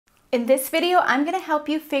In this video, I'm going to help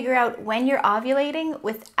you figure out when you're ovulating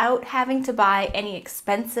without having to buy any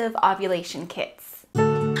expensive ovulation kits.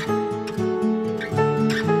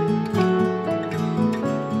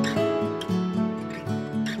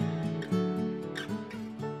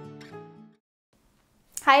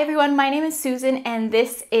 Hi everyone, my name is Susan and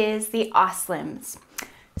this is the OSLIMS.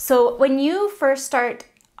 So when you first start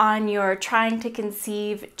on your trying to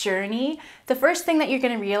conceive journey, the first thing that you're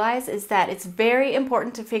going to realize is that it's very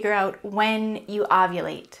important to figure out when you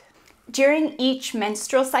ovulate. During each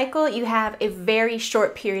menstrual cycle, you have a very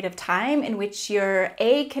short period of time in which your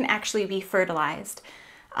egg can actually be fertilized.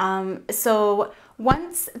 So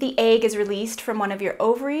once the egg is released from one of your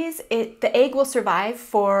ovaries, the egg will survive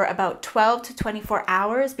for about 12 to 24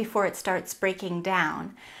 hours before it starts breaking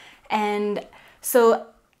down. And so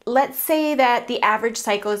let's say that the average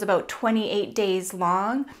cycle is about 28 days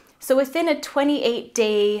long. So within a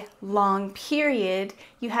 28-day long period,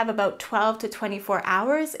 you have about 12 to 24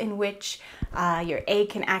 hours in which your egg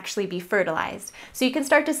can actually be fertilized. So you can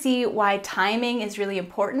start to see why timing is really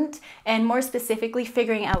important, and more specifically,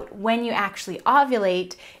 figuring out when you actually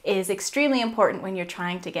ovulate is extremely important when you're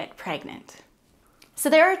trying to get pregnant. So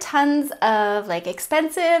there are tons of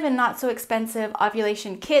expensive and not so expensive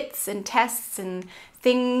ovulation kits and tests and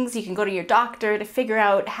things. You can go to your doctor to figure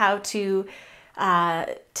out how to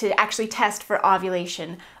actually test for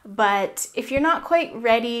ovulation. But if you're not quite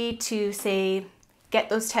ready to, say, get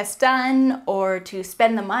those tests done or to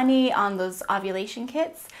spend the money on those ovulation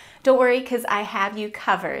kits, don't worry, because I have you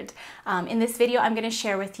covered. In this video, I'm going to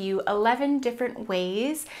share with you 11 different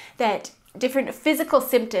ways different physical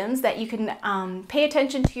symptoms that you can pay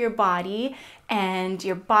attention to your body, and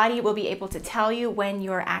your body will be able to tell you when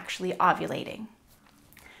you're actually ovulating.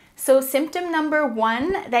 So symptom number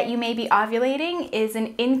one that you may be ovulating is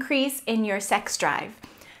an increase in your sex drive.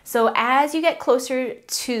 So as you get closer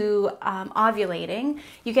to ovulating,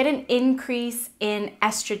 you get an increase in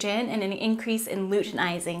estrogen and an increase in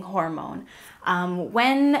luteinizing hormone.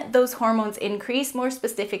 When those hormones increase, more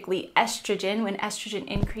specifically estrogen, when estrogen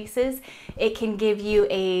increases, it can give you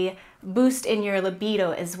a boost in your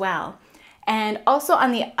libido as well. And also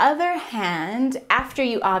on the other hand, after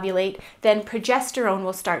you ovulate, then progesterone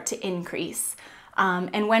will start to increase.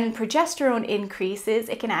 And when progesterone increases,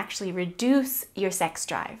 it can actually reduce your sex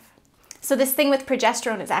drive. So this thing with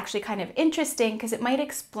progesterone is actually kind of interesting because it might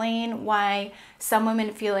explain why some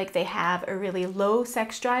women feel like they have a really low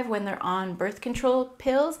sex drive when they're on birth control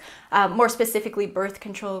pills, more specifically birth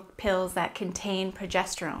control pills that contain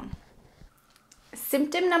progesterone.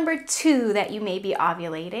 Symptom number two that you may be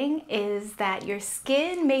ovulating is that your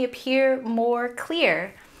skin may appear more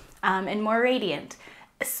clear and more radiant.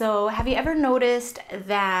 So have you ever noticed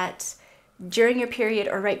that during your period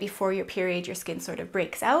or right before your period, your skin sort of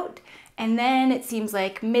breaks out? And then it seems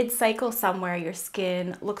like mid-cycle somewhere, your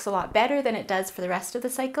skin looks a lot better than it does for the rest of the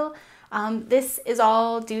cycle. This is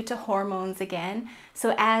all due to hormones again.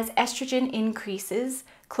 So as estrogen increases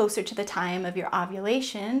closer to the time of your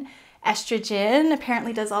ovulation, estrogen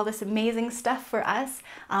apparently does all this amazing stuff for us,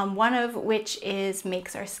 one of which is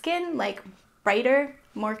makes our skin brighter,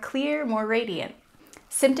 more clear, more radiant.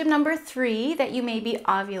 Symptom number three that you may be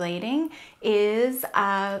ovulating is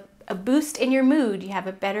a boost in your mood. You have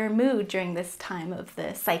a better mood during this time of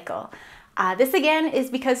the cycle. This again is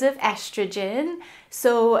because of estrogen.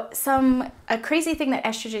 So a crazy thing that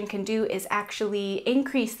estrogen can do is actually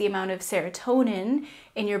increase the amount of serotonin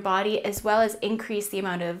in your body, as well as increase the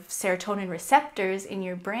amount of serotonin receptors in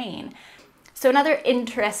your brain. So another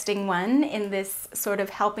interesting one in this sort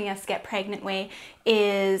of helping us get pregnant way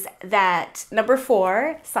is that number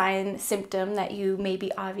four symptom that you may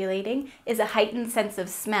be ovulating is a heightened sense of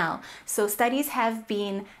smell. So studies have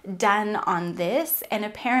been done on this, and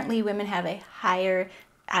apparently women have a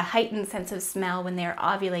heightened sense of smell when they're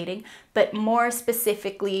ovulating, but more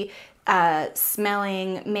specifically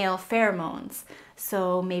smelling male pheromones.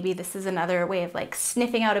 So maybe this is another way of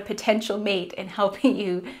sniffing out a potential mate and helping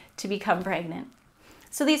you to become pregnant.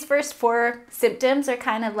 So these first four symptoms are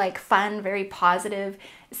kind of fun, very positive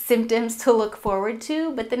symptoms to look forward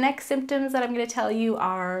to, but the next symptoms that I'm going to tell you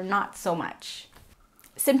are not so much.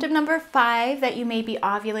 Symptom number five that you may be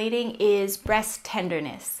ovulating is breast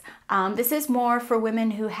tenderness. This is more for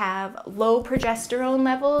women who have low progesterone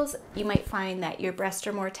levels. You might find that your breasts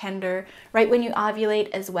are more tender right when you ovulate,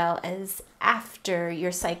 as well as after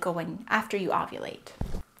your cycle, after you ovulate.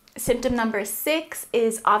 Symptom number six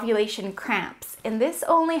is ovulation cramps, and this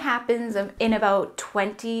only happens in about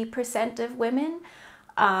 20% of women.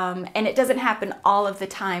 And it doesn't happen all of the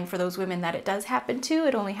time for those women that it does happen to.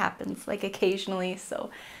 It only happens occasionally, so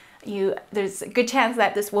there's a good chance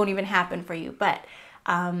that this won't even happen for you. But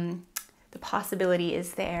the possibility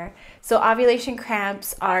is there. So ovulation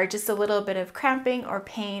cramps are just a little bit of cramping or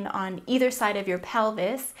pain on either side of your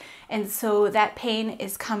pelvis. And so that pain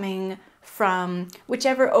is coming from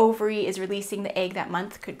whichever ovary is releasing the egg that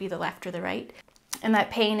month, could be the left or the right. And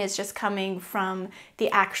that pain is just coming from the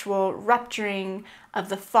actual rupturing of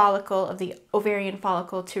the follicle, of the ovarian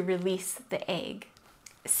follicle, to release the egg.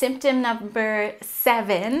 Symptom number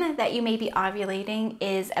 7 that you may be ovulating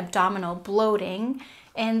is abdominal bloating.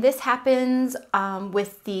 And this happens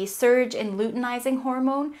with the surge in luteinizing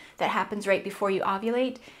hormone that happens right before you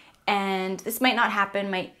ovulate. And this might not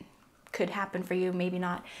happen, could happen for you, maybe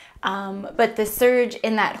not. But the surge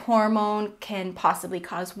in that hormone can possibly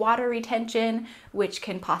cause water retention, which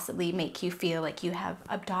can possibly make you feel like you have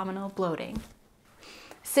abdominal bloating.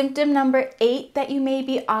 Symptom number 8 that you may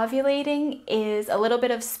be ovulating is a little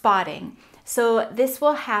bit of spotting. So this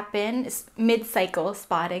will happen mid-cycle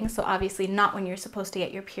spotting, so obviously not when you're supposed to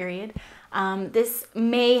get your period. This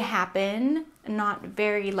may happen, not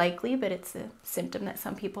very likely, but it's a symptom that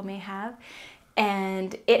some people may have.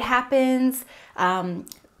 And it happens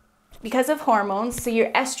because of hormones. So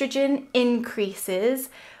your estrogen increases,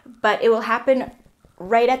 but it will happen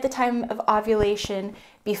right at the time of ovulation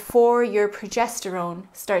before your progesterone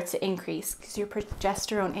starts to increase, because your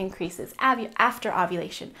progesterone increases after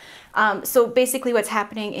ovulation. So basically what's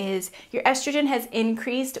happening is your estrogen has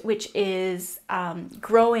increased, which is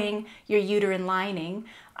growing your uterine lining,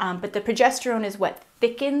 but the progesterone is what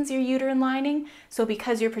thickens your uterine lining. So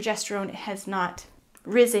because your progesterone has not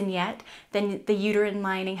risen yet, then the uterine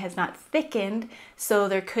lining has not thickened, so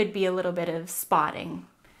there could be a little bit of spotting,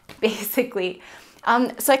 basically.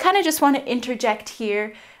 So I kind of just want to interject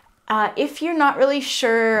here. If you're not really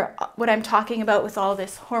sure what I'm talking about with all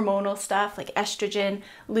this hormonal stuff like estrogen,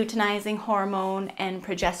 luteinizing hormone, and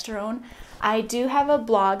progesterone, I do have a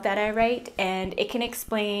blog that I write, and it can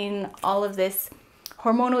explain all of this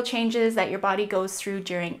hormonal changes that your body goes through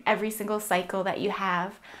during every single cycle that you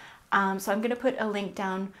have. So I'm going to put a link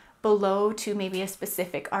down below to maybe a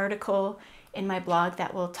specific article in my blog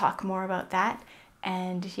that will talk more about that.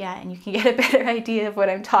 And yeah, and you can get a better idea of what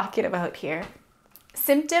I'm talking about here.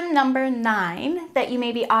 Symptom number 9 that you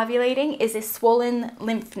may be ovulating is a swollen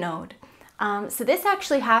lymph node. So this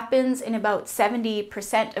actually happens in about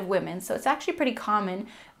 70% of women. So it's actually pretty common,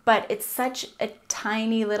 but it's such a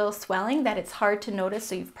tiny little swelling that it's hard to notice.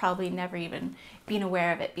 So you've probably never even been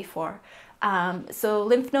aware of it before. So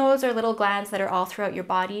lymph nodes are little glands that are all throughout your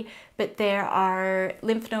body, but there are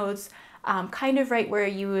lymph nodes kind of right where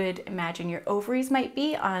you would imagine your ovaries might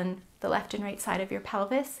be, on the left and right side of your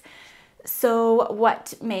pelvis. So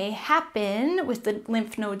what may happen with the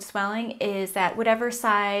lymph node swelling is that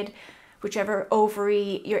whichever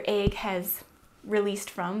ovary your egg has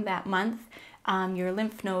released from that month, your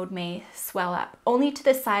lymph node may swell up, only to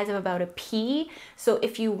the size of about a pea. So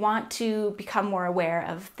if you want to become more aware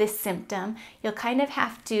of this symptom, you'll kind of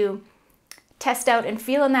have to test out and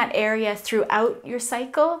feel in that area throughout your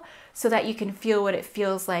cycle, so that you can feel what it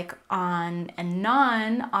feels like on a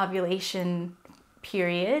non-ovulation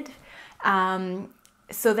period.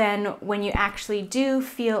 So then when you actually do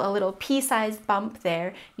feel a little pea-sized bump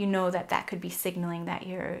there, you know that that could be signaling that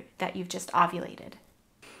you've just ovulated.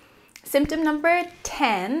 Symptom number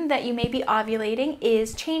 10 that you may be ovulating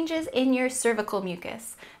is changes in your cervical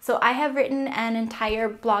mucus. So I have written an entire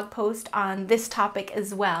blog post on this topic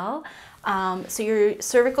as well. So your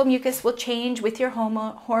cervical mucus will change with your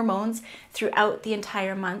hormones throughout the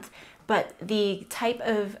entire month, but the type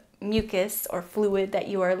of mucus or fluid that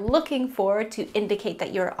you are looking for to indicate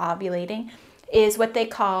that you're ovulating is what they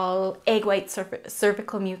call egg white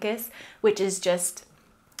cervical mucus, which is just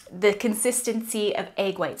the consistency of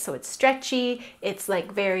egg white. So it's stretchy, it's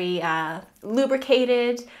like very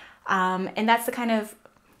lubricated, and that's the kind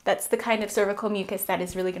of cervical mucus that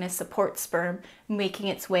is really going to support sperm making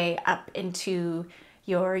its way up into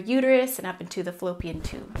your uterus and up into the fallopian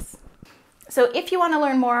tubes. So if you want to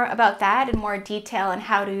learn more about that in more detail on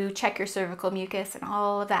how to check your cervical mucus and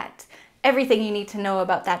all of that, everything you need to know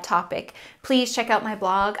about that topic, please check out my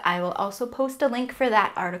blog. I will also post a link for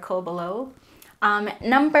that article below.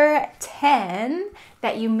 Number 10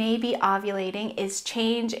 that you may be ovulating is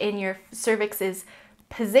change in your cervix's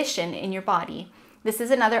position in your body. This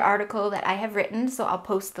is another article that I have written, so I'll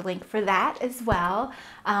post the link for that as well.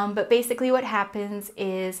 But basically what happens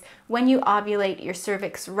is when you ovulate, your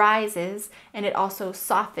cervix rises and it also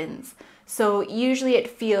softens. So usually it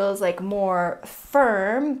feels like more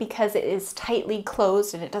firm because it is tightly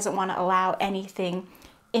closed and it doesn't want to allow anything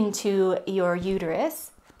into your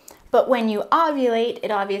uterus. But when you ovulate,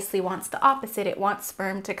 it obviously wants the opposite. It wants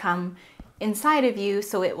sperm to come inside of you,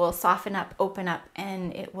 so it will soften up, open up,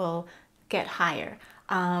 and it will get higher.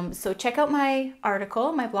 So check out my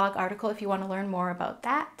article, my blog article, if you want to learn more about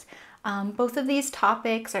that. Both of these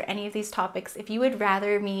topics, or any of these topics, if you would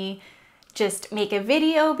rather me just make a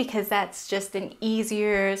video because that's just an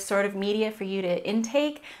easier sort of media for you to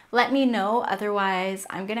intake, let me know. Otherwise,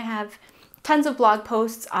 I'm gonna have tons of blog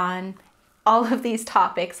posts on all of these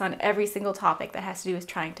topics, on every single topic that has to do with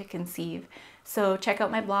trying to conceive. So check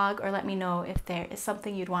out my blog, or let me know if there is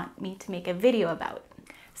something you'd want me to make a video about.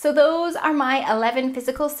 So those are my 11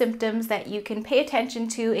 physical symptoms that you can pay attention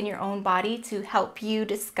to in your own body to help you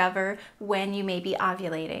discover when you may be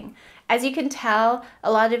ovulating. As you can tell,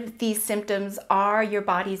 a lot of these symptoms are your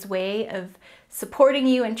body's way of supporting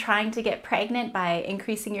you and trying to get pregnant by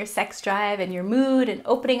increasing your sex drive and your mood and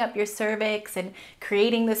opening up your cervix and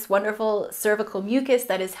creating this wonderful cervical mucus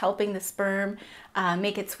that is helping the sperm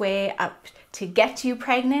make its way up to get you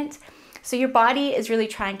pregnant. So your body is really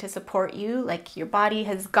trying to support you, like your body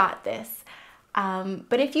has got this.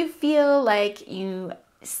 But if you feel like you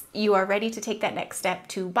are ready to take that next step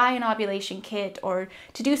to buy an ovulation kit or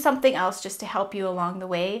to do something else just to help you along the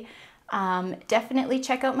way, definitely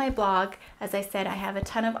check out my blog. As I said, I have a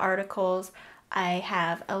ton of articles. I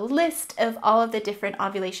have a list of all of the different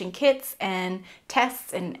ovulation kits and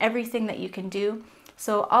tests and everything that you can do.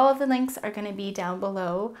 So all of the links are going to be down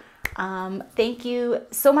below. Thank you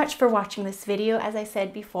so much for watching this video. As I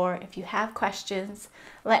said before, if you have questions,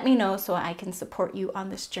 let me know so I can support you on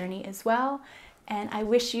this journey as well. And I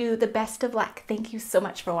wish you the best of luck. Thank you so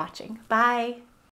much for watching. Bye.